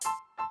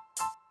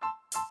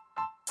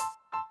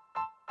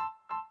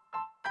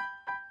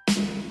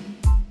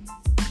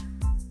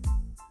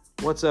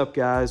What's up,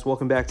 guys?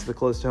 Welcome back to the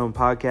Close to Home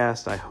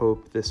podcast. I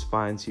hope this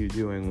finds you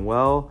doing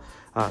well.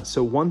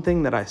 So one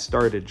thing that I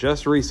started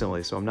just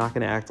recently, so I'm not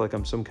going to act like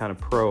I'm some kind of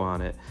pro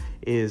on it,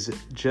 is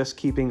just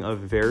keeping a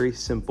very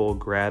simple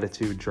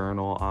gratitude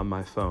journal on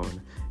my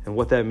phone. And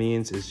what that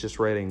means is just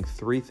writing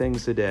 3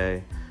 things a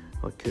day,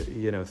 like,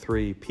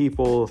 3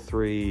 people,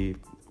 3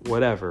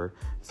 whatever,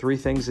 3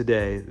 things a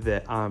day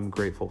that I'm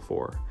grateful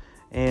for.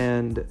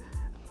 And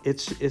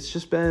it's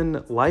just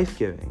been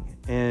life-giving.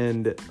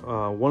 And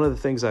one of the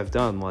things I've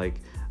done,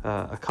 like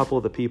a couple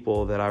of the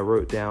people that I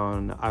wrote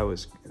down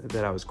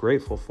that I was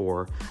grateful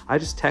for, I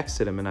just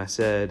texted them and I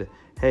said,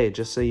 hey,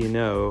 just so you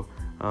know,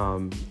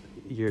 I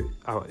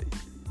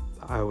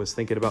was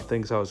thinking about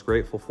things I was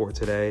grateful for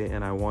today,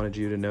 and I wanted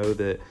you to know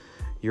that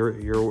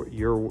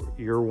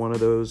you're one of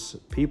those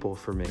people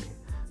for me.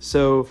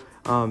 So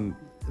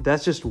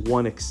that's just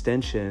one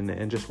extension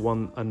and just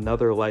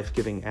another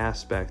life-giving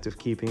aspect of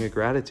keeping a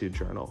gratitude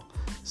journal.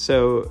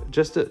 So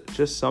just a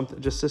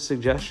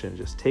suggestion,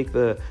 just take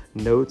the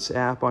Notes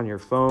app on your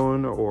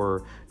phone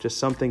or just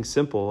something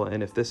simple.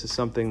 And if this is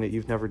something that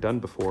you've never done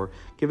before,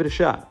 give it a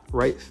shot.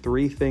 Write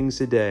 3 things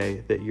a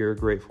day that you're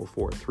grateful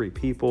for, 3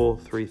 people,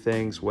 3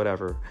 things,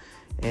 whatever.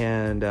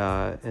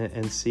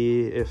 And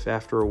see if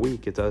after a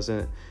week it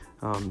doesn't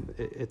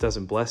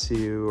bless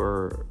you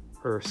or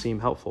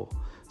seem helpful.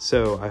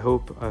 So I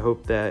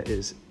hope that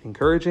is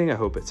encouraging. I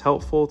hope it's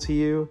helpful to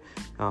you.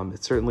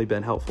 It's certainly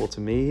been helpful to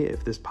me.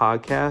 If this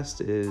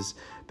podcast is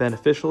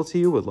beneficial to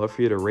you, would love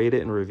for you to rate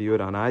it and review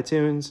it on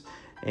iTunes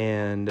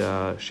and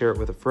share it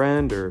with a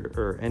friend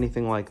or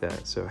anything like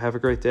that. So have a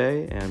great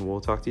day, and we'll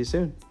talk to you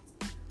soon.